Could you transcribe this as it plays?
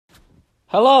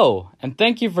Hello, and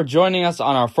thank you for joining us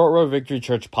on our Fort Road Victory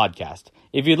Church podcast.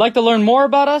 If you'd like to learn more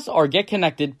about us or get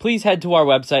connected, please head to our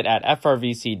website at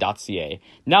frvc.ca.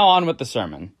 Now on with the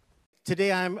sermon.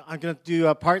 Today I'm going to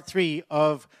do part 3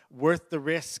 of Worth the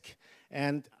Risk,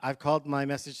 and I've called my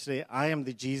message today, I am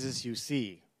the Jesus you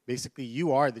see. Basically,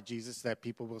 you are the Jesus that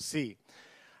people will see.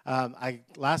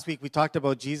 Last week we talked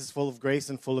about Jesus full of grace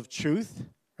and full of truth,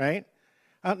 right?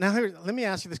 Now let me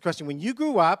ask you this question. When you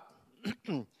grew up,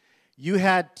 you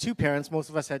had two parents, most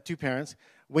of us had two parents.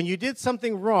 When you did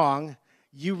something wrong,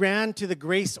 you ran to the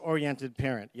grace-oriented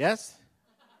parent, yes?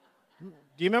 Do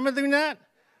you remember doing that?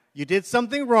 You did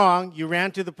something wrong, you ran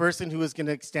to the person who was going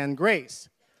to extend grace,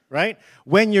 right?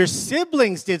 When your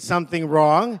siblings did something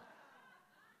wrong,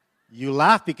 you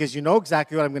laugh because you know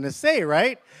exactly what I'm going to say,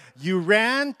 right? You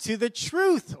ran to the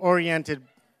truth-oriented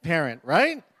parent,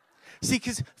 right? See,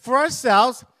 because for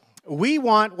ourselves, we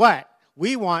want what?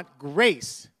 We want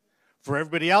grace. For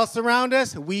everybody else around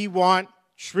us, we want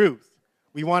truth.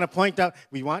 We want to point out,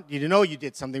 we want you to know you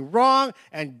did something wrong,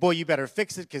 and boy, you better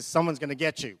fix it because someone's going to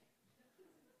get you.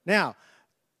 Now,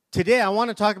 today I want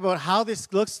to talk about how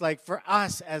this looks like for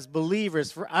us as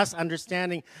believers, for us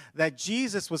understanding that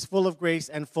Jesus was full of grace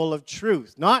and full of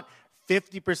truth. Not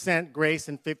 50% grace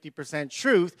and 50%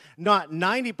 truth, not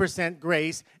 90%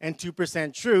 grace and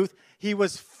 2% truth. He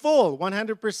was full,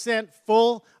 100%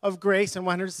 full of grace and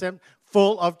 100%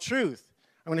 full of truth.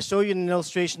 I'm going to show you an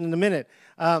illustration in a minute.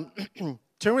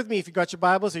 Turn with me, if you've got your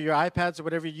Bibles or your iPads or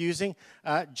whatever you're using.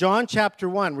 John chapter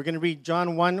 1. We're going to read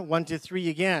John 1, 1-3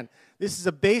 again. This is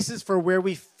a basis for where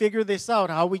we figure this out,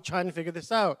 how we try and figure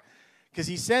this out. Because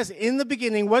he says, in the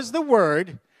beginning was the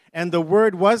Word, and the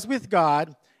Word was with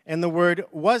God, and the Word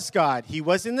was God. He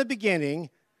was in the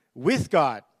beginning with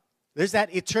God. There's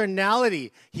that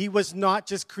eternality. He was not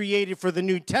just created for the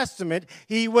New Testament.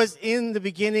 He was in the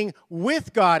beginning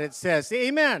with God, it says.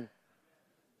 Amen.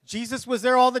 Jesus was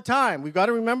there all the time. We've got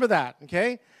to remember that,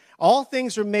 okay? All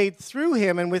things were made through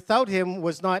him, and without him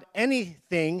was not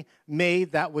anything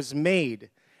made that was made.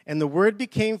 And the Word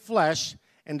became flesh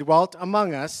and dwelt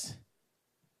among us,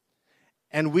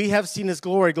 and we have seen his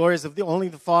glory. Glory is of the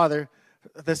only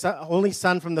only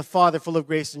Son from the Father, full of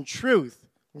grace and truth,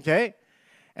 okay?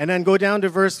 And then go down to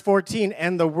verse 14.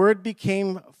 And the Word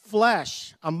became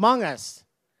flesh among us,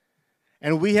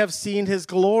 and we have seen his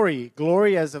glory.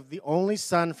 Glory as of the only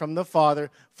Son from the Father,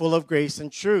 full of grace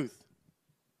and truth.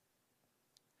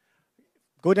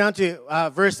 Go down to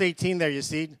verse 18 there, you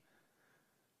see.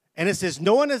 And it says,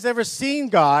 no one has ever seen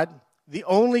God, the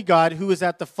only God who is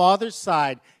at the Father's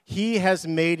side. He has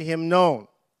made him known.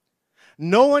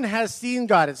 No one has seen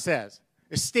God, it says.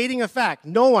 It's stating a fact.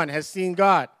 No one has seen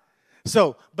God.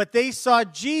 So, but they saw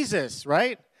Jesus,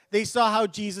 right? They saw how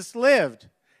Jesus lived.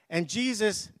 And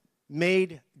Jesus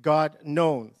made God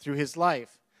known through his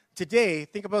life. Today,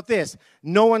 think about this.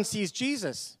 No one sees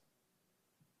Jesus.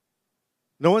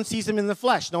 No one sees him in the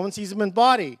flesh. No one sees him in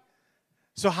body.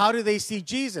 So how do they see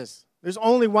Jesus? There's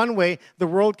only one way the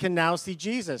world can now see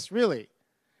Jesus, really.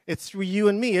 It's through you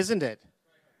and me, isn't it?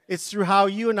 It's through how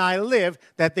you and I live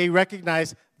that they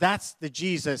recognize that's the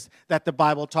Jesus that the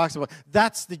Bible talks about.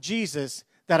 That's the Jesus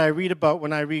that I read about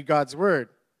when I read God's Word.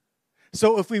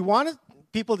 So if we wanted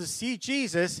people to see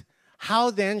Jesus, how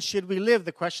then should we live?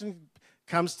 The question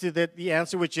comes to the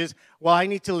answer, which is, well, I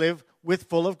need to live with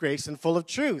full of grace and full of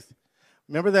truth.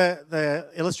 Remember the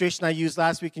illustration I used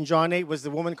last week in John 8 was the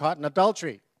woman caught in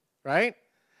adultery, right?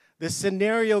 This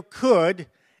scenario could,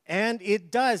 and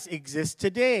it does exist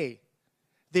today.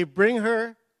 They bring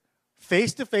her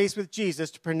face to face with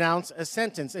Jesus to pronounce a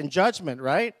sentence and judgment,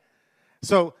 right?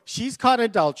 So she's caught in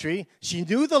adultery. She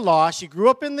knew the law. She grew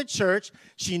up in the church.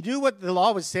 She knew what the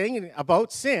law was saying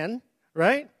about sin,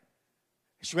 right?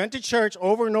 She went to church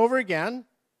over and over again.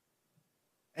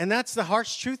 And that's the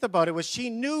harsh truth about it, was she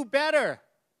knew better.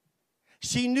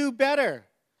 She knew better.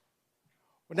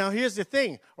 Well, now here's the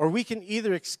thing. Or we can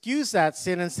either excuse that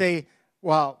sin and say,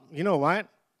 well, you know what?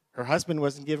 Her husband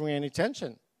wasn't giving her any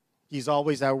attention. He's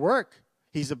always at work.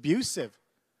 He's abusive.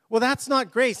 Well, that's not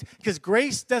grace, because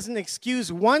grace doesn't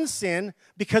excuse one sin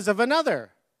because of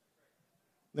another.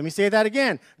 Let me say that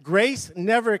again. Grace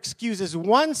never excuses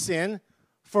one sin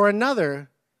for another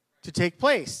to take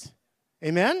place.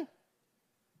 Amen?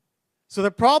 So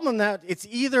the problem that it's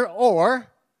either or,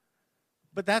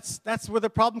 but that's where the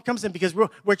problem comes in, because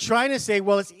we're trying to say,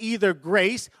 well, it's either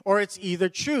grace or it's either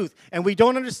truth. And we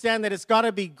don't understand that it's got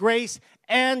to be grace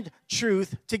and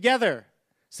truth together.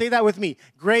 Say that with me.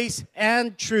 Grace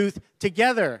and truth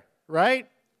together, right?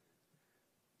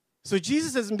 So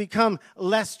Jesus doesn't become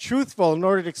less truthful in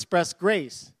order to express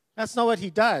grace. That's not what he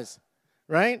does,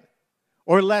 right?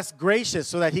 or less gracious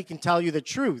so that he can tell you the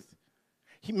truth.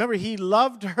 Remember, he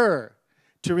loved her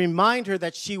to remind her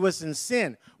that she was in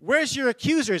sin. Where's your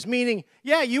accusers? Meaning,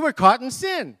 yeah, you were caught in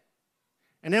sin.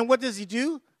 And then what does he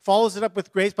do? Follows it up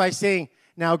with grace by saying,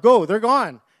 now go. They're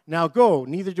gone. Now go.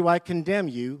 Neither do I condemn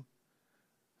you.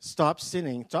 Stop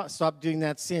sinning. Stop doing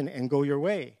that sin and go your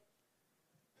way.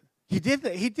 He did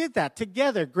that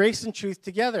together, grace and truth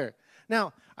together.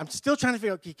 Now, I'm still trying to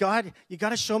figure out, okay, God, you got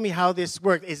to show me how this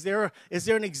works. Is there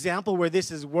an example where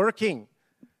this is working?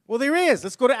 Well, there is.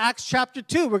 Let's go to Acts chapter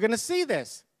 2. We're going to see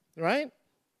this, right?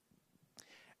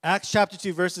 Acts chapter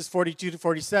 2, verses 42 to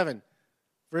 47.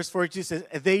 Verse 42 says,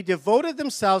 they devoted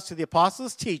themselves to the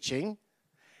apostles' teaching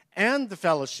and the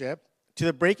fellowship, to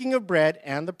the breaking of bread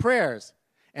and the prayers.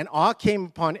 And awe came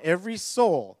upon every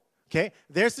soul. Okay,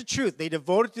 there's the truth. They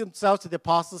devoted themselves to the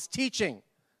apostles' teaching.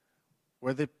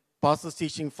 Were the apostles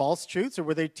teaching false truths, or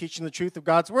were they teaching the truth of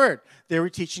God's word? They were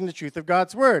teaching the truth of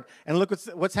God's word. And look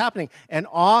what's happening. And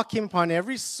awe came upon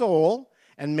every soul,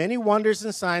 and many wonders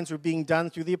and signs were being done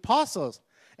through the apostles.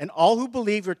 And all who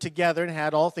believed were together and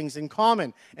had all things in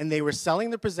common. And they were selling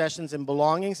their possessions and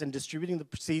belongings and distributing the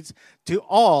proceeds to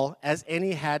all as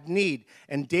any had need.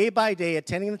 And day by day,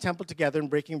 attending the temple together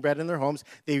and breaking bread in their homes,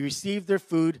 they received their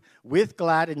food with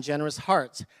glad and generous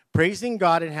hearts, praising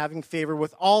God and having favor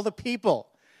with all the people.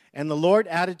 And the Lord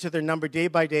added to their number day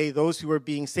by day those who were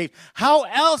being saved. How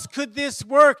else could this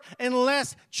work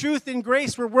unless truth and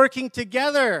grace were working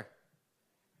together?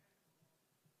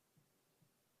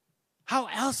 How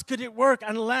else could it work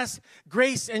unless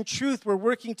grace and truth were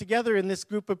working together in this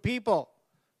group of people,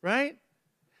 right?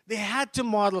 They had to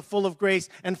model full of grace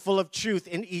and full of truth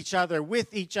in each other,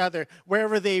 with each other,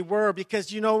 wherever they were, because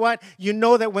you know what? You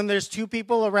know that when there's two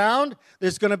people around,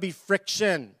 there's going to be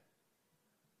friction.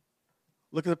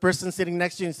 Look at the person sitting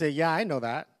next to you and say, yeah, I know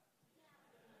that.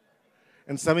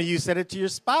 And some of you said it to your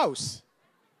spouse,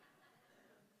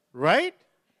 right?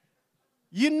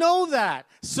 You know that.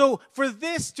 So for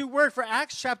this to work, for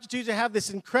Acts chapter 2 to have this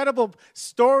incredible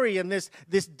story and this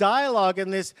dialogue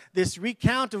and this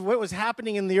recount of what was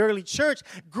happening in the early church,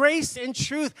 grace and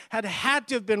truth had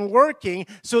to have been working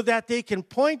so that they can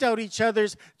point out each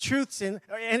other's truths and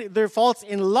their faults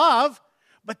in love,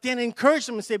 but then encourage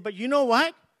them and say, but you know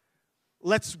what?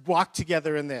 Let's walk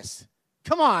together in this.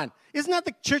 Come on. Isn't that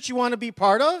the church you want to be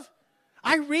part of?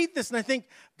 I read this and I think,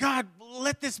 God,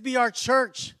 let this be our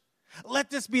church. Let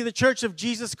this be the church of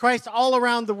Jesus Christ all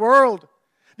around the world.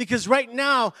 Because right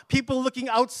now, people looking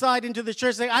outside into the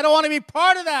church saying, I don't want to be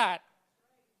part of that.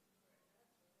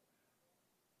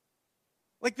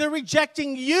 Like they're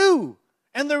rejecting you.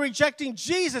 And they're rejecting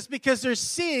Jesus because they're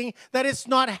seeing that it's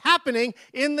not happening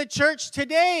in the church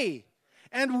today.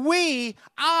 And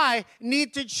I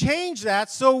need to change that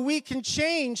so we can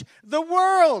change the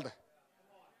world.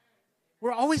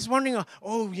 We're always wondering,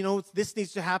 this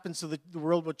needs to happen so that the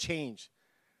world will change.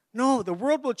 No, the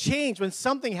world will change when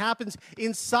something happens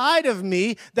inside of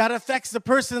me that affects the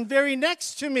person very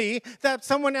next to me that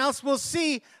someone else will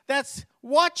see that's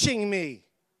watching me.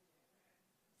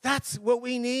 That's what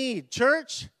we need,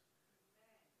 church.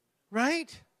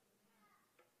 Right?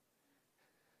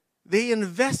 They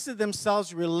invested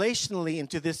themselves relationally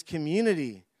into this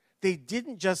community. They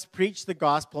didn't just preach the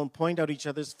gospel and point out each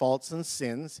other's faults and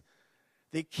sins.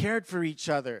 They cared for each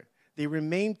other. They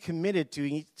remained committed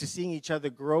to seeing each other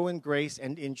grow in grace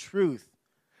and in truth.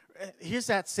 Here's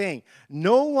that saying,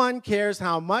 no one cares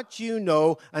how much you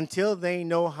know until they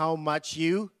know how much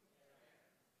you...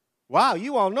 Wow,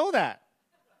 you all know that.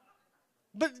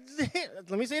 But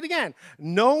let me say it again.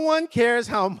 No one cares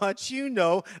how much you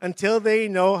know until they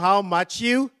know how much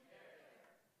you...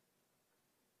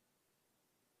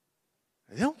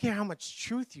 They don't care how much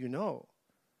truth you know.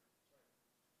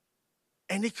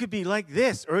 And it could be like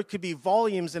this, or it could be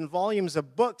volumes and volumes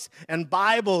of books and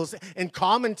Bibles and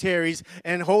commentaries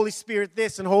and Holy Spirit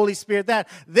this and Holy Spirit that.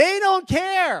 They don't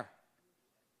care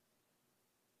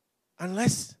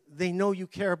unless they know you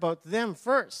care about them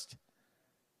first.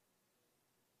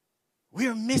 We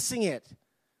are missing it.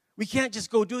 We can't just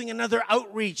go doing another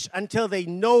outreach until they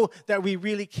know that we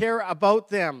really care about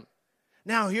them.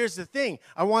 Now, here's the thing.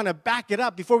 I want to back it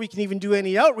up. Before we can even do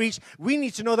any outreach, we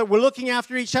need to know that we're looking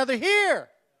after each other here.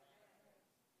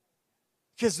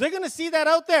 Because they're going to see that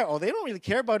out there. Oh, they don't really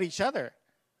care about each other.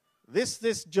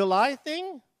 This July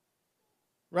thing,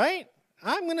 right?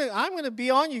 I'm gonna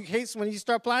be on you in case when you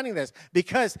start planning this.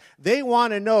 Because they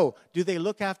want to know, do they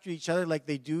look after each other like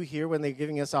they do here when they're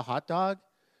giving us a hot dog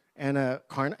and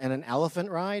an elephant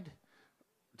ride?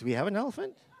 Do we have an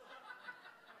elephant?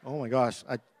 Oh, my gosh.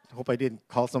 I hope I didn't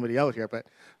call somebody out here, but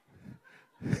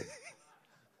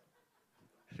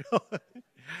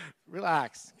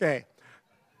Relax. Okay.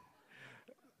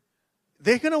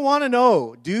 They're going to want to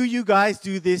know, do you guys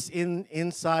do this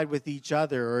inside with each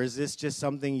other, or is this just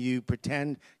something you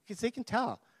pretend? Because they can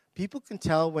tell. People can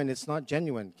tell when it's not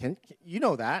genuine. You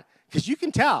know that, because you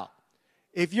can tell.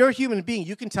 If you're a human being,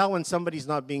 you can tell when somebody's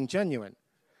not being genuine.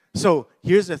 So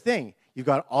here's the thing. You've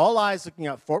got all eyes looking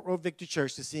at Fort Road Victory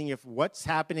Church to seeing if what's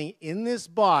happening in this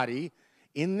body,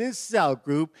 in this cell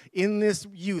group, in this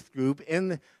youth group,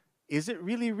 is it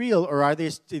really real, or are they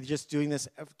just doing this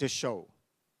to show?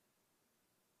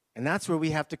 And that's where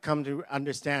we have to come to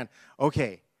understand,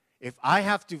 okay, if I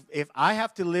have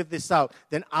to live this out,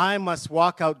 then I must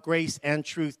walk out grace and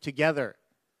truth together.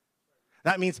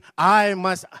 That means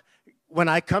when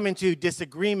I come into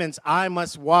disagreements, I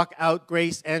must walk out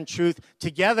grace and truth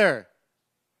together.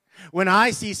 When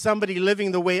I see somebody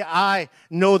living the way I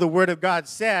know the Word of God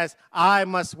says, I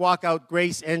must walk out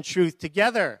grace and truth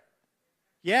together.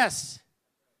 Yes.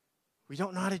 We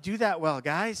don't know how to do that well,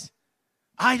 guys.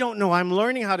 I don't know. I'm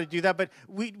learning how to do that, but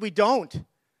we don't.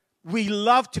 We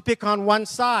love to pick on one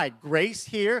side, grace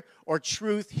here or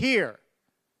truth here.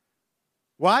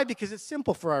 Why? Because it's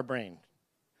simple for our brain.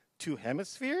 2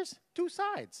 hemispheres, 2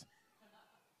 sides.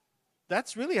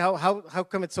 That's really how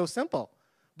come it's so simple.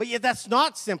 But yet that's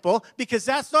not simple, because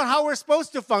that's not how we're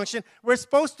supposed to function. We're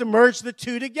supposed to merge the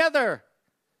 2 together.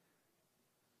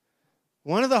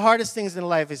 One of the hardest things in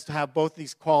life is to have both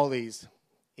these qualities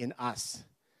in us.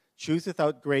 Truth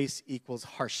without grace equals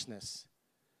harshness,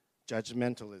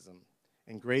 judgmentalism.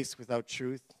 And grace without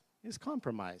truth is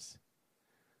compromise.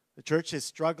 The church is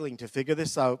struggling to figure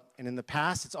this out, and in the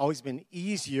past, it's always been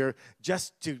easier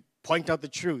just to point out the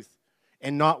truth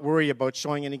and not worry about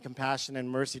showing any compassion and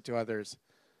mercy to others.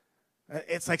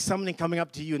 It's like somebody coming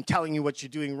up to you and telling you what you're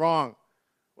doing wrong.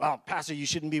 Well, Pastor, you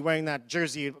shouldn't be wearing that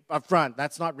jersey up front.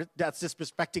 That's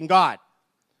disrespecting God.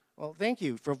 Well, thank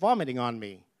you for vomiting on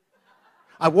me.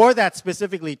 I wore that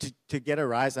specifically to get a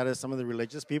rise out of some of the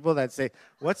religious people that say,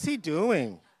 what's he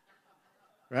doing?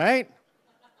 Right?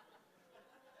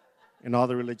 And all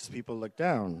the religious people look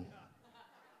down.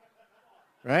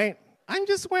 Right? I'm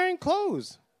just wearing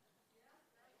clothes.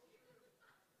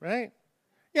 Right?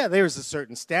 Yeah, there's a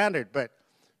certain standard, but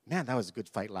man, that was a good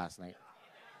fight last night.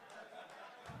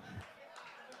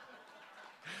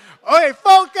 Okay,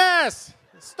 focus!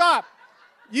 Stop.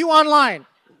 You online.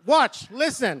 Watch.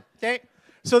 Listen. Okay?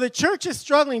 So the church is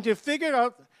struggling to figure it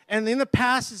out, and in the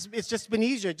past, it's just been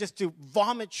easier just to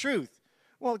vomit truth.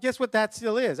 Well, guess what that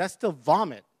still is? That's still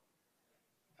vomit.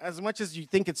 As much as you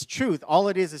think it's truth, all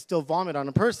it is still vomit on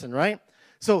a person, right?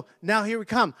 So now here we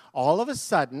come. All of a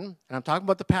sudden, and I'm talking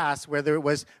about the past, whether it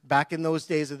was back in those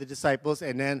days of the disciples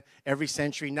and then every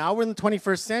century. Now we're in the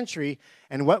 21st century,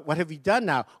 and what have we done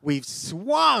now? We've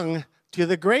swung to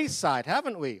the grace side,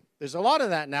 haven't we? There's a lot of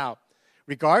that now.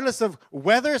 Regardless of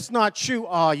whether it's not true,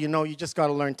 you just got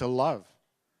to learn to love.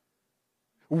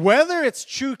 Whether it's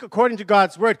true according to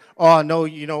God's word, no,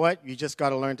 you know what? You just got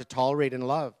to learn to tolerate and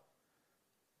love.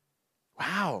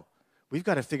 Wow. We've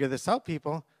got to figure this out,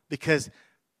 people, because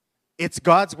it's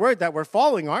God's word that we're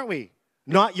following, aren't we?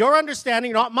 Not your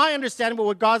understanding, not my understanding, but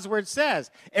what God's word says.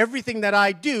 Everything that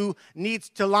I do needs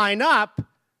to line up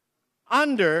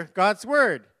under God's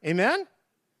word. Amen?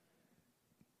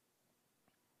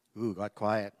 Ooh, got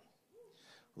quiet.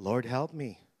 Lord, help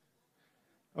me.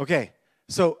 Okay,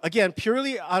 so again,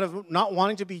 purely out of not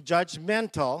wanting to be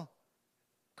judgmental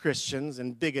Christians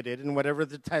and bigoted and whatever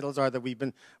the titles are that we've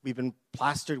been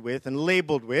plastered with and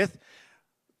labeled with,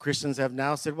 Christians have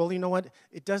now said, well, you know what?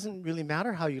 It doesn't really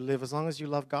matter how you live as long as you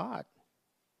love God.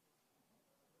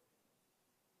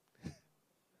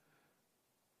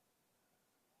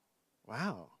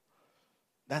 Wow.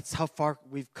 That's how far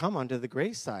we've come onto the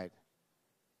grace side.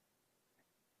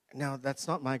 Now, that's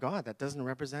not my God. That doesn't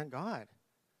represent God.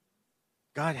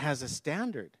 God has a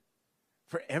standard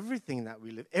for everything that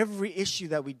we live. Every issue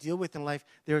that we deal with in life,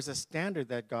 there's a standard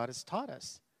that God has taught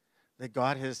us, that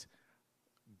God has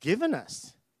given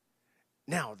us.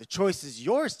 Now, the choice is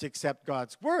yours to accept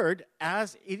God's word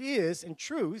as it is in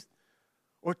truth,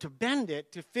 or to bend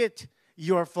it to fit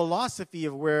your philosophy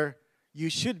of where you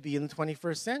should be in the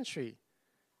 21st century.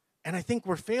 And I think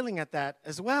we're failing at that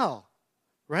as well,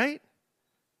 right?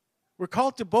 We're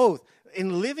called to both.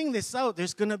 In living this out,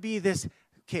 there's going to be this,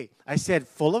 I said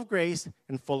full of grace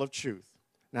and full of truth.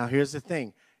 Now, here's the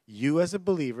thing. You as a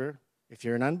believer, if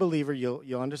you're an unbeliever,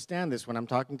 you'll understand this when I'm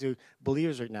talking to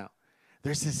believers right now.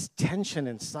 There's this tension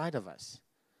inside of us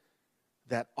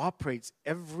that operates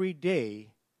every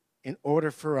day in order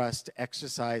for us to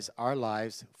exercise our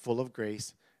lives full of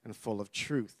grace and full of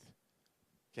truth.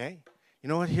 Okay? You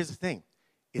know what? Here's the thing.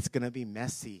 It's going to be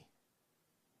messy.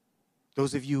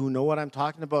 Those of you who know what I'm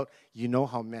talking about, you know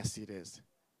how messy it is.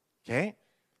 Okay?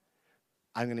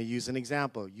 I'm going to use an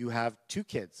example. You have 2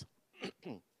 kids.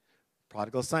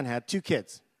 Prodigal son had 2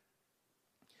 kids.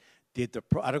 Did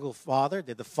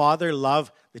the father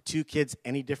love the 2 kids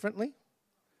any differently?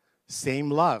 Same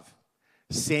love.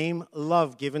 Same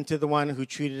love given to the one who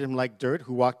treated him like dirt,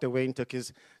 who walked away and took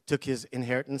his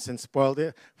inheritance and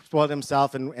spoiled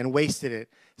himself and wasted it.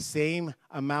 Same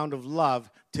amount of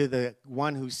love to the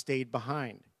one who stayed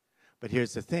behind. But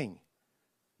here's the thing.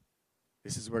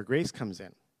 This is where grace comes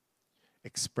in.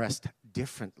 Expressed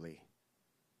differently.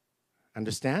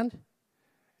 Understand?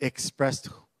 Expressed.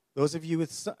 Those of you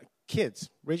with kids,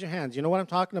 raise your hands. You know what I'm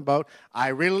talking about? I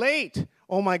relate.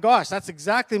 Oh my gosh, that's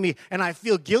exactly me. And I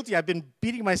feel guilty. I've been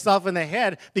beating myself in the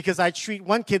head because I treat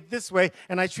one kid this way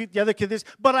and I treat the other kid this.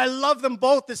 But I love them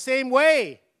both the same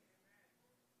way.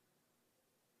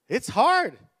 It's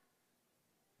hard.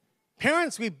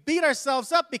 Parents, we beat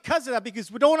ourselves up because of that,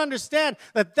 because we don't understand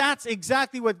that that's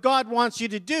exactly what God wants you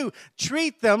to do.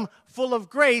 Treat them full of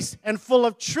grace and full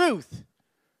of truth.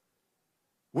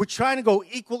 We're trying to go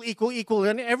equal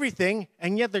in everything,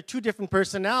 and yet they're 2 different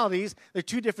personalities, they're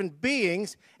 2 different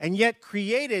beings, and yet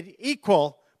created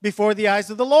equal before the eyes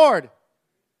of the Lord.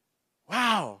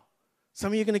 Wow.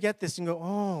 Some of you are going to get this and go,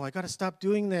 oh, I got to stop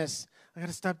doing this. I got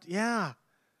to stop. Yeah.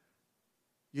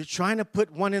 You're trying to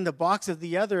put one in the box of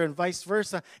the other and vice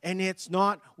versa, and it's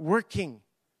not working.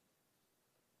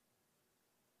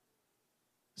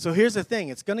 So here's the thing.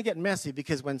 It's going to get messy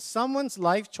because when someone's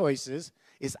life choices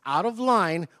is out of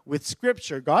line with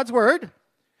Scripture, God's Word,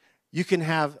 you can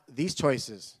have these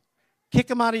choices. Kick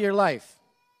them out of your life.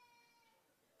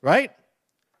 Right?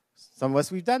 Some of us,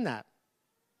 we've done that.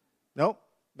 Nope,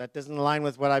 that doesn't align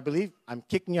with what I believe. I'm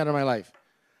kicking you out of my life.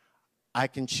 I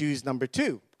can choose number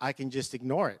 2. I can just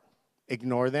ignore it.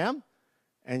 Ignore them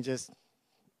and just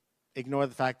ignore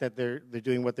the fact that they're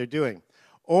doing what they're doing.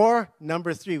 Or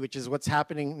number 3, which is what's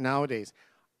happening nowadays.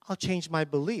 I'll change my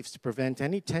beliefs to prevent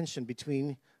any tension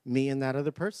between me and that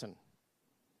other person.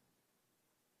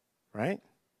 Right?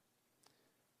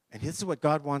 And this is what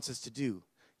God wants us to do.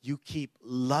 You keep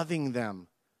loving them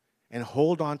and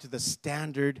hold on to the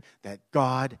standard that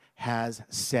God has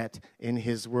set in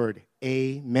His Word.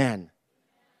 Amen.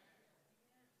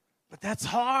 But that's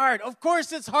hard. Of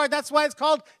course it's hard. That's why it's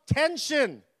called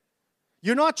tension.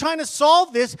 You're not trying to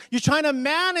solve this. You're trying to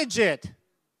manage it.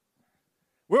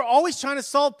 We're always trying to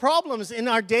solve problems in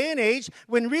our day and age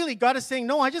when really God is saying,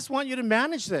 no, I just want you to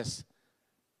manage this.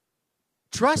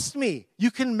 Trust me,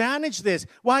 you can manage this.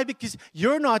 Why? Because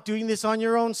you're not doing this on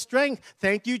your own strength.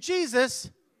 Thank you,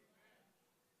 Jesus.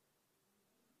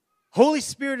 Holy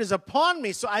Spirit is upon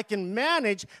me so I can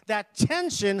manage that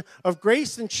tension of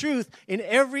grace and truth in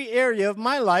every area of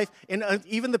my life, and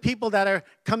even the people that are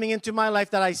coming into my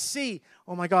life that I see,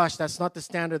 oh my gosh, that's not the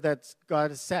standard that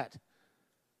God has set.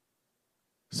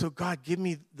 So God, give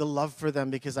me the love for them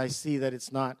because I see that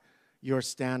it's not your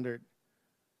standard.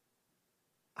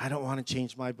 I don't want to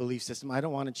change my belief system. I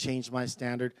don't want to change my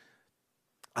standard.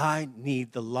 I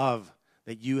need the love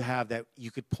that you have, that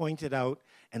you could point it out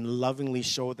and lovingly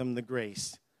show them the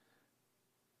grace.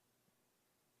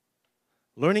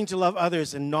 Learning to love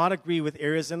others and not agree with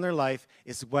areas in their life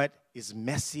is what is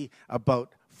messy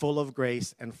about full of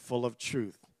grace and full of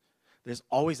truth. There's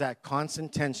always that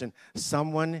constant tension.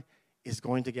 Someone is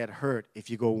going to get hurt if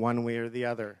you go one way or the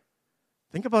other.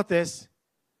 Think about this.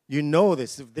 You know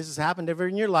this. If this has happened ever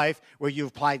in your life where you've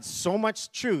applied so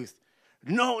much truth,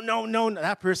 no,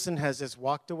 that person has just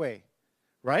walked away,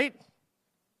 right?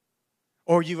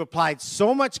 Or you've applied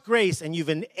so much grace and you've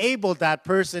enabled that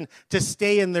person to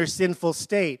stay in their sinful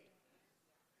state.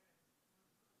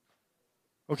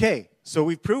 Okay, so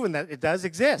we've proven that it does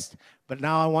exist. But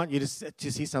now I want you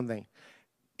to see something.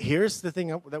 Here's the thing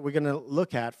that we're going to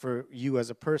look at for you as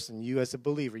a person, you as a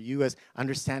believer, you as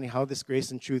understanding how this grace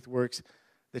and truth works,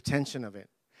 the tension of it.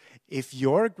 If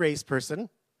you're a grace person,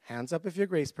 hands up if you're a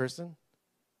grace person.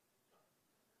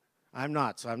 I'm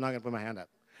not, so I'm not going to put my hand up.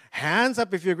 Hands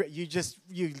up if you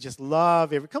just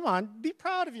love every. Come on, be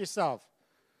proud of yourself.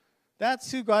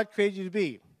 That's who God created you to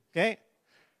be, okay?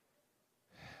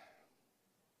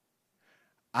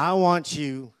 I want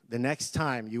you, the next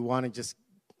time you want to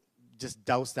just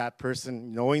douse that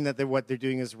person, knowing that what they're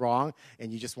doing is wrong,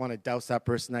 and you just want to douse that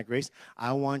person that grace,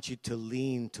 I want you to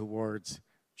lean towards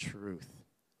truth.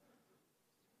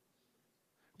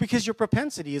 Because your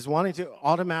propensity is wanting to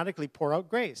automatically pour out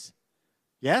grace.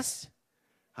 Yes?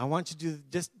 I want you to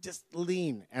just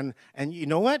lean. And you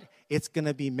know what? It's going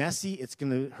to be messy. It's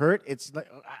going to hurt. It's like,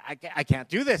 I can't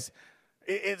do this.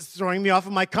 It's throwing me off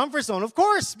of my comfort zone, of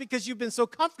course, because you've been so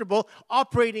comfortable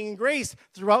operating in grace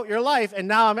throughout your life. And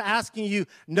now I'm asking you,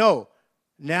 no,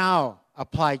 now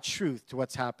apply truth to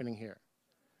what's happening here.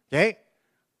 Okay?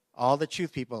 All the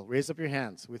truth people, raise up your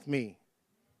hands with me.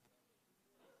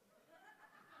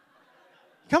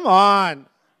 Come on.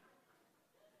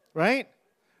 Right?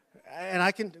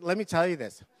 And let me tell you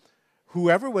this.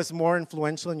 Whoever was more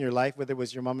influential in your life, whether it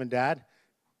was your mom and dad,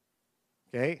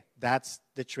 okay, that's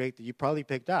the trait that you probably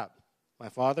picked up. My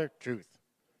father, truth,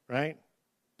 right?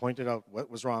 Pointed out what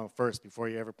was wrong first before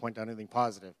you ever point out anything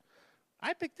positive.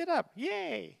 I picked it up.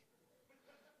 Yay.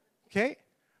 Okay?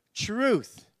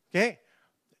 Truth. Okay?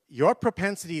 Your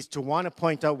propensities to want to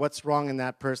point out what's wrong in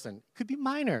that person could be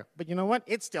minor, but you know what?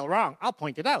 It's still wrong. I'll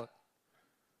point it out.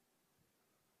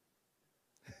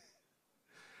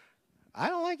 I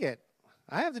don't like it.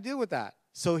 I have to deal with that.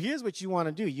 So here's what you want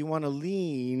to do. You want to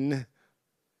lean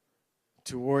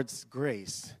towards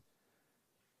grace.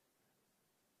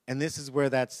 And this is where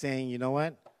that saying, you know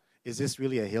what? Is this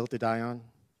really a hill to die on?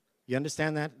 You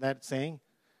understand that saying?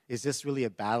 Is this really a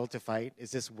battle to fight?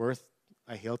 Is this worth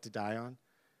a hill to die on?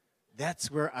 That's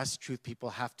where us truth people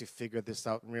have to figure this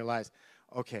out and realize,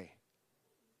 okay.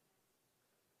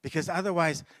 Because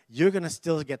otherwise, you're going to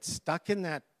still get stuck in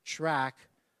that track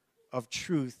of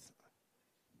truth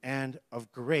and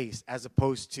of grace, as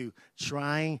opposed to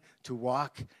trying to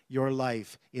walk your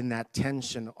life in that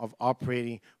tension of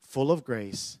operating full of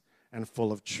grace and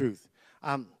full of truth.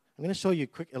 I'm going to show you a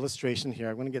quick illustration here.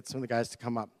 I'm going to get some of the guys to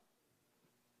come up.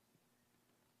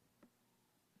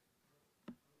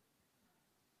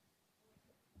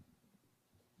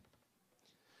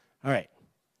 All right.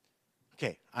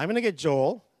 Okay, I'm going to get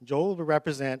Joel. Joel will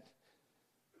represent.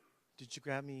 Did you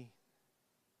grab me?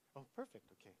 Oh, perfect.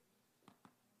 Okay.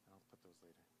 I'll put those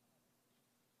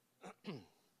later.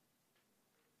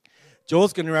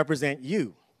 Joel's going to represent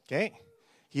you. Okay?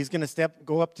 He's going to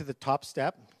go up to the top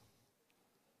step.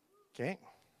 Okay?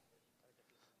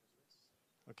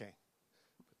 Okay.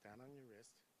 Put that on your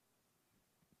wrist.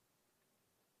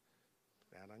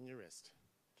 Put that on your wrist.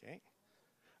 Okay?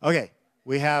 Okay.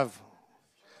 We have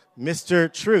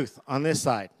Mr. Truth on this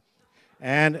side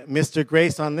and Mr.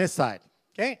 Grace on this side.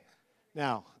 Okay?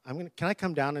 Now, can I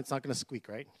come down? It's not going to squeak,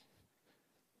 right?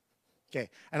 Okay.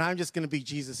 And I'm just going to be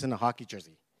Jesus in a hockey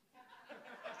jersey.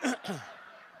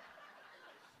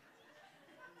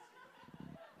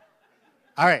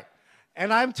 All right.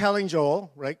 And I'm telling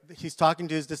Joel, right? He's talking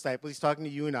to his disciples. He's talking to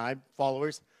you and I,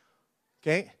 followers.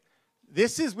 Okay?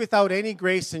 This is without any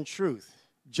grace and truth.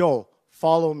 Joel,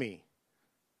 follow me.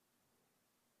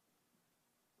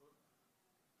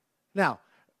 Now,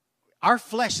 our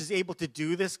flesh is able to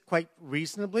do this quite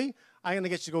reasonably. I'm going to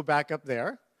get you to go back up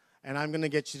there, and I'm going to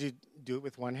get you to do it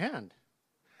with one hand.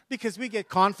 Because we get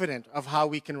confident of how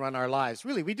we can run our lives.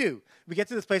 Really, we do. We get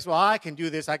to this place, well, I can do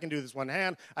this one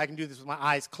hand, I can do this with my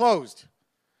eyes closed.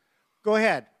 Go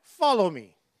ahead, follow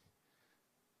me.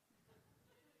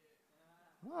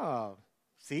 Oh,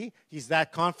 see, he's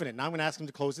that confident. Now I'm going to ask him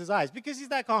to close his eyes because he's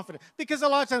that confident. Because a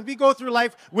lot of times we go through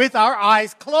life with our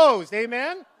eyes closed,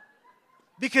 amen?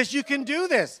 Because you can do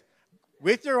this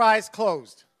with your eyes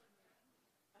closed.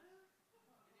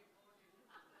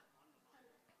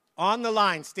 On the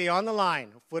line, stay on the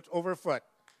line, foot over foot.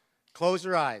 Close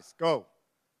your eyes. Go.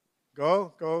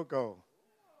 Go, go, go.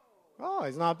 Oh,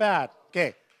 it's not bad.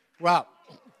 Okay. Well,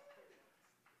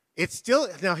 it's still,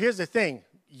 now here's the thing.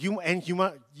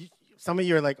 Some of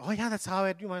you are like, oh yeah, that's how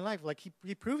I do my life. Like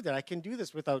he proved that I can do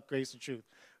this without grace and truth.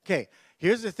 Okay,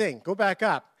 here's the thing. Go back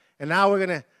up. And now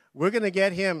we're going to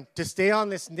get him to stay on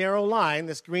this narrow line,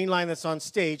 this green line that's on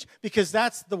stage, because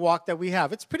that's the walk that we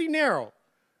have. It's pretty narrow.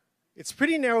 It's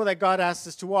pretty narrow that God asks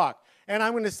us to walk. And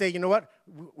I'm going to say, you know what?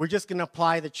 We're just going to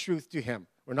apply the truth to him.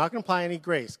 We're not going to apply any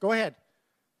grace. Go ahead.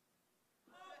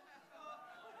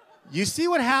 You see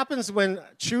what happens when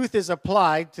truth is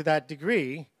applied to that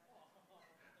degree?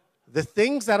 The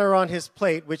things that are on his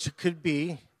plate, which could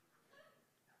be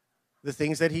the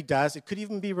things that he does, it could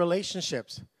even be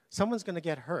relationships. Someone's going to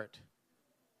get hurt.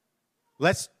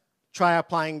 Let's try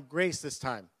applying grace this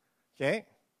time, okay?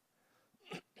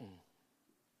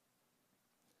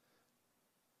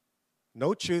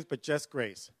 No truth, but just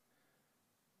grace.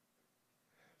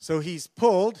 So he's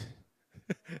pulled.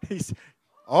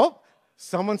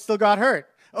 Someone still got hurt.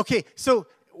 Okay, so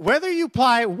whether you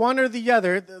apply one or the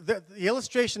other, the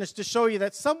illustration is to show you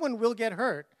that someone will get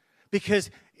hurt because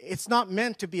it's not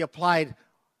meant to be applied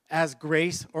as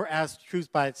grace or as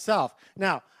truth by itself.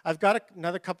 Now, I've got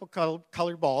another couple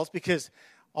colored balls because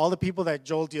all the people that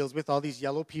Joel deals with, all these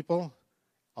yellow people,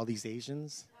 all these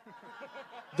Asians,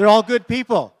 they're all good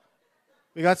people.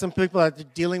 We got some people that are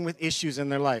dealing with issues in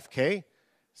their life, okay?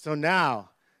 So now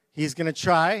he's going to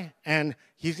try, and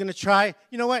he's going to try.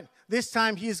 You know what? This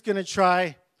time he's going to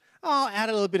try, I'll add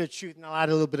a little bit of truth and I'll add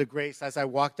a little bit of grace as I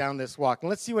walk down this walk. And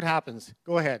let's see what happens.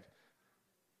 Go ahead.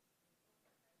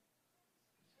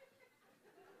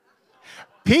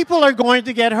 People are going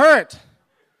to get hurt.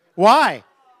 Why?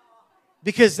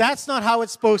 Because that's not how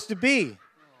it's supposed to be.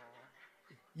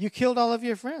 You killed all of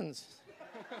your friends.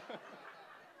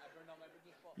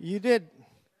 You did.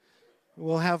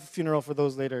 We'll have a funeral for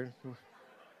those later.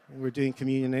 We're doing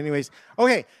communion anyways.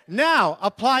 Okay, now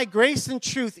apply grace and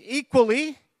truth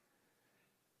equally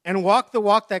and walk the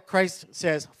walk that Christ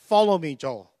says, follow me,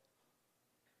 Joel.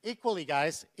 Equally,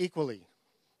 guys, equally.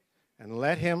 And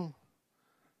let him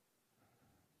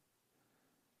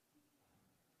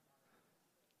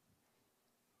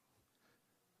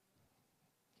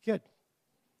good.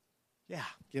 Yeah,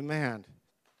 give him a hand.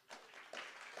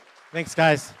 Thanks,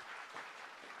 guys.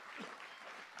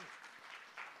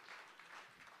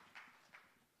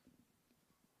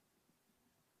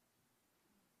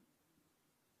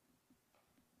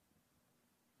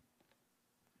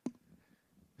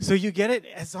 So you get it?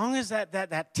 As long as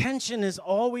that tension is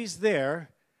always there,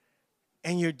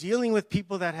 and you're dealing with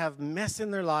people that have mess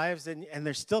in their lives, and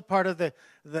they're still part of the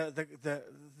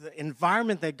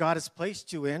environment that God has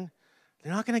placed you in,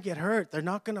 they're not going to get hurt. They're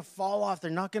not going to fall off. They're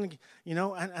not going to,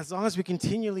 and as long as we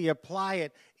continually apply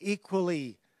it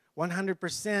equally,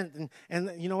 100%.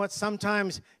 And you know what?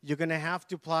 Sometimes you're going to have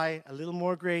to apply a little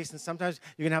more grace, and sometimes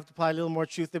you're going to have to apply a little more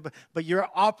truth, but you're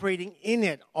operating in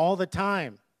it all the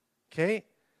time, okay?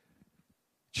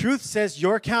 Truth says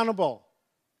you're accountable.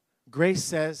 Grace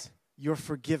says you're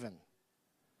forgiven.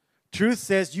 Truth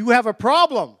says you have a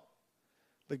problem,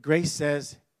 but grace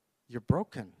says you're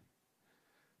broken.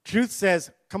 Truth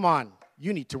says, come on,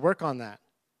 you need to work on that.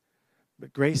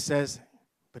 But grace says,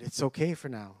 but it's okay for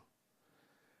now.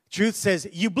 Truth says,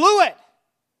 you blew it.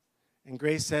 And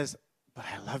grace says, but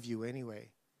I love you anyway.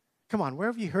 Come on, where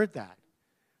have you heard that?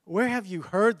 Where have you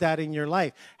heard that in your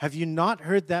life? Have you not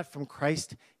heard that from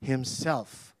Christ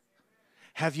himself?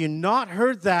 Have you not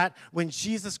heard that when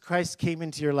Jesus Christ came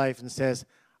into your life and says,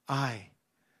 I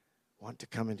want to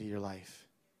come into your life?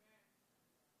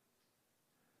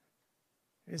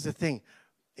 Here's the thing.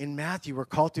 In Matthew, we're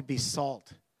called to be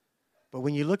salt. But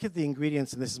when you look at the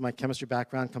ingredients, and this is my chemistry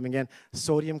background coming in,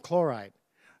 sodium chloride.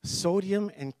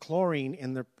 Sodium and chlorine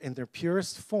in their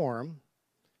purest form,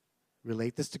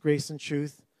 relate this to grace and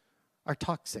truth, are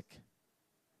toxic.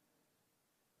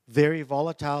 Very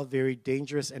volatile, very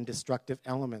dangerous and destructive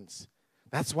elements.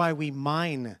 That's why we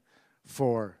mine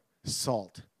for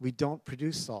salt. We don't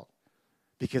produce salt.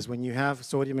 Because when you have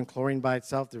sodium and chlorine by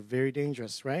itself, they're very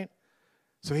dangerous, right?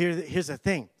 So here's the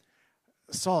thing.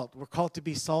 Salt, we're called to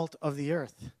be salt of the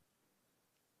earth.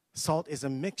 Salt is a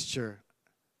mixture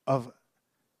of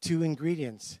two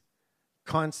ingredients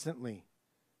constantly.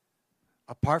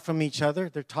 Apart from each other,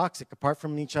 they're toxic. Apart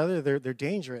from each other, they're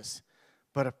dangerous.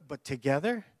 But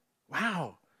together,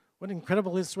 wow, what an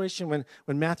incredible illustration when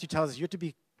Matthew tells us you're to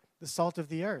be the salt of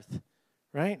the earth,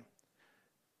 right?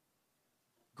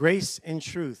 Grace and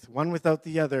truth, one without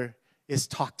the other, is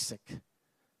toxic.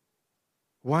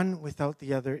 One without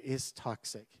the other is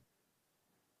toxic.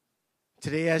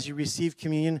 Today, as you receive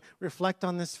communion, reflect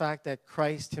on this fact that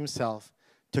Christ himself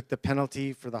took the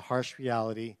penalty for the harsh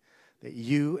reality that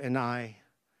you and I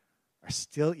are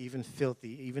still even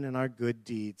filthy, even in our good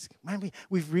deeds. Man,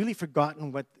 we've really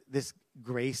forgotten what this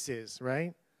grace is,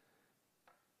 right?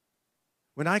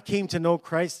 When I came to know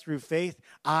Christ through faith,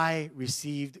 I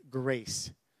received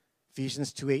grace.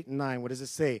 Ephesians 2:8-9, what does it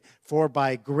say? For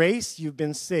by grace you've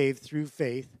been saved through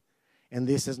faith, and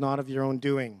this is not of your own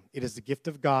doing. It is the gift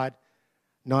of God,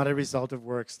 not a result of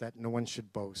works, that no one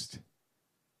should boast.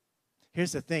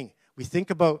 Here's the thing. We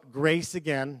think about grace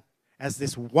again as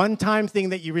this one-time thing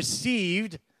that you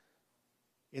received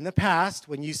in the past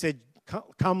when you said,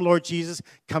 come, Lord Jesus,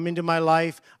 come into my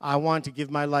life. I want to give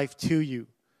my life to you,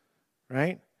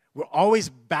 right? We're always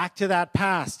back to that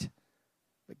past.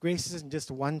 But grace isn't just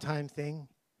a one-time thing.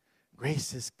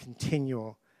 Grace is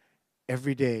continual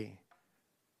every day.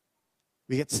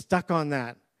 We get stuck on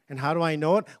that. And how do I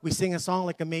know it? We sing a song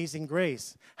like Amazing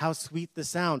Grace. How sweet the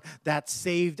sound that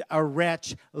saved a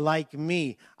wretch like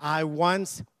me. I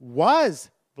once was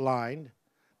blind,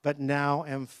 but now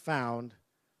am found.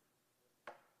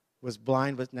 Was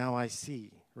blind, but now I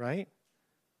see, right?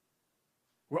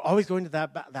 We're always going to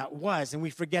that was, and we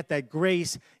forget that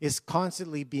grace is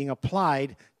constantly being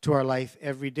applied to our life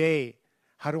every day.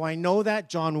 How do I know that?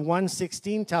 John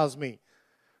 1:16 tells me,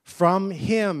 from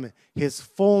him, his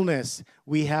fullness,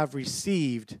 we have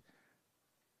received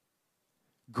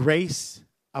grace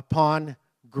upon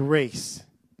grace.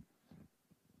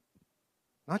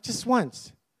 Not just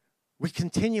once. We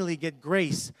continually get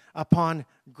grace upon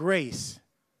grace.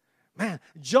 Man,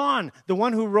 John, the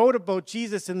one who wrote about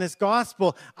Jesus in this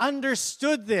gospel,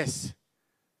 understood this.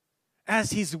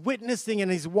 As he's witnessing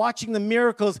and he's watching the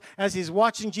miracles, as he's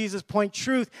watching Jesus point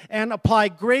truth and apply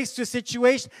grace to a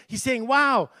situation, he's saying,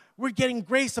 wow, we're getting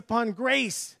grace upon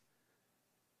grace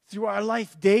through our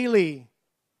life daily.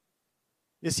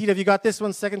 You see, have you got this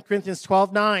one? 2 Corinthians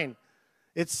 12:9.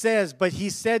 It says, but he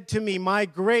said to me, my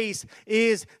grace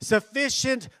is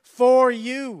sufficient for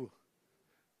you,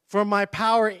 for my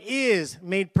power is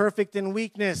made perfect in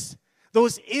weakness.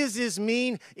 Those is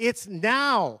mean it's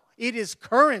now. It is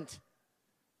current.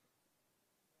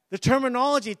 The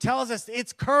terminology tells us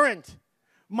it's current.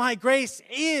 My grace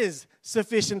is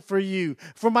sufficient for you,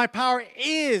 for my power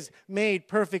is made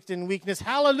perfect in weakness.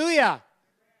 Hallelujah.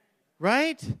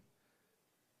 Right?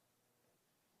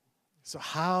 So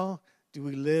how do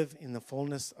we live in the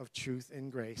fullness of truth and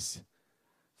grace?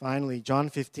 Finally, John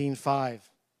 15:5.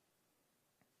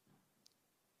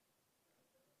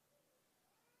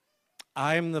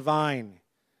 I am the vine,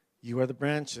 you are the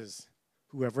branches.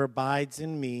 Whoever abides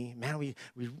in me. Man,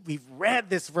 we've read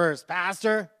this verse,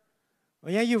 Pastor.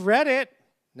 Well, yeah, you've read it.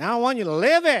 Now I want you to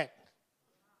live it.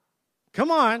 Come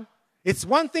on. It's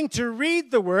one thing to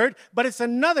read the word, but it's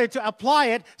another to apply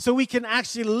it so we can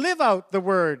actually live out the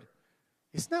word.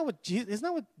 Isn't that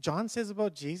what John says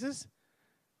about Jesus?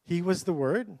 He was the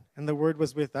Word, and the Word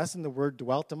was with us, and the Word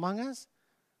dwelt among us.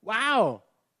 Wow.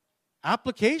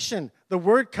 Application. The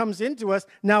Word comes into us.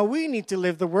 Now we need to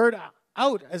live the Word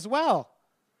out as well.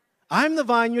 I'm the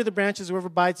vine, you're the branches. Whoever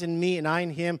abides in me and I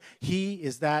in him, it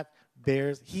is that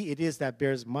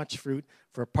bears much fruit.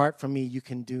 For apart from me, you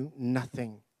can do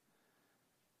nothing.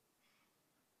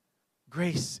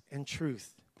 Grace and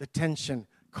truth, the tension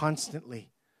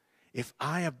constantly. If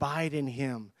I abide in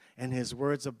him and his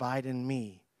words abide in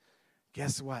me,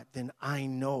 guess what? Then I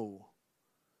know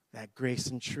that grace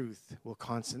and truth will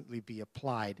constantly be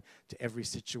applied to every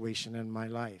situation in my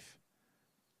life.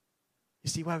 You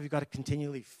see why we've got to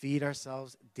continually feed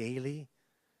ourselves daily?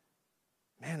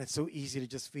 Man, it's so easy to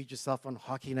just feed yourself on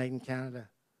hockey night in Canada.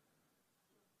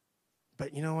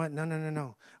 But you know what?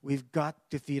 No. We've got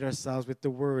to feed ourselves with the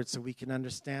Word so we can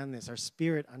understand this. Our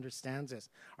spirit understands this.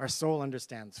 Our soul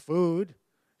understands food,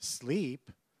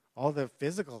 sleep, all the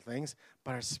physical things,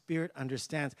 but our spirit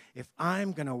understands if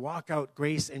I'm going to walk out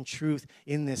grace and truth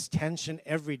in this tension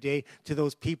every day to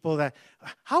those people that,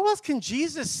 how else can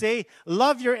Jesus say,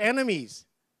 love your enemies?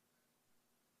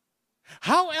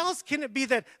 How else can it be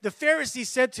that the Pharisees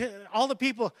said to all the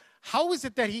people, how is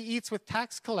it that he eats with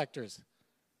tax collectors?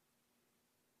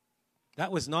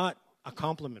 That was not a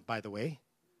compliment, by the way.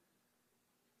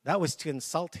 That was to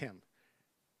insult him.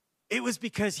 It was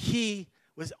because he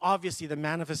was obviously the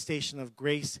manifestation of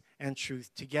grace and truth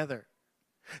together.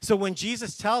 So when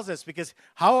Jesus tells us, because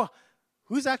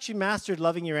who's actually mastered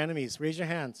loving your enemies? Raise your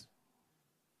hands.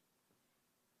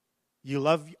 You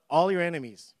love all your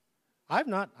enemies. I've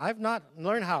not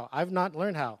learned how. I've not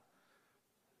learned how.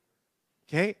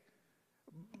 Okay?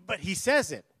 But he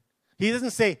says it. He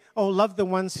doesn't say, oh, love the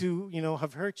ones who,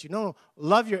 have hurt you. No,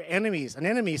 love your enemies. An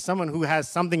enemy is someone who has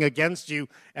something against you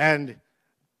and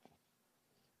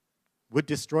would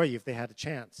destroy you if they had a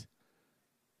chance.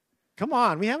 Come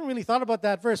on, we haven't really thought about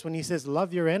that verse when he says,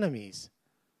 love your enemies.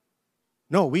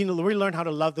 No, we learn how to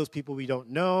love those people we don't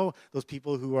know, those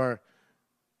people who are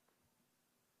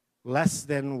less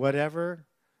than whatever.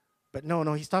 But no,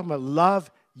 he's talking about love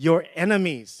your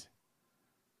enemies.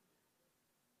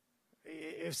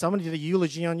 If somebody did a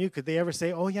eulogy on you, could they ever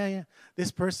say, oh, yeah,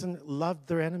 this person loved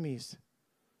their enemies?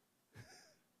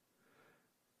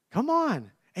 Come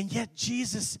on. And yet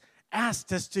Jesus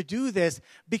asked us to do this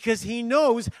because he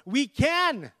knows we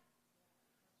can.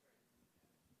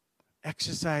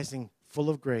 Exercising full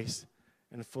of grace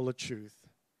and full of truth.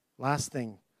 Last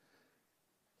thing.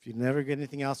 If you never get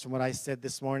anything else from what I said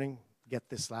this morning, get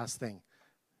this last thing.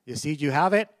 You see, do you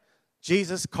have it?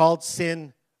 Jesus called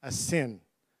sin a sin.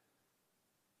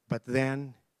 But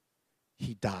then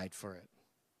he died for it.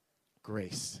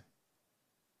 Grace.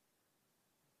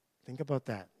 Think about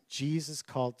that. Jesus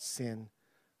called sin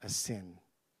a sin.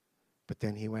 But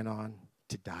then he went on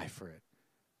to die for it.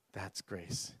 That's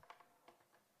grace.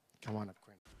 Come on up,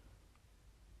 Quinn.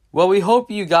 Well, we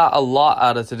hope you got a lot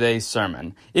out of today's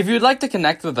sermon. If you'd like to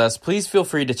connect with us, please feel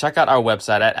free to check out our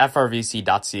website at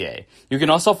frvc.ca. You can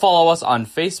also follow us on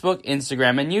Facebook,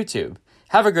 Instagram, and YouTube.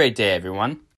 Have a great day, everyone.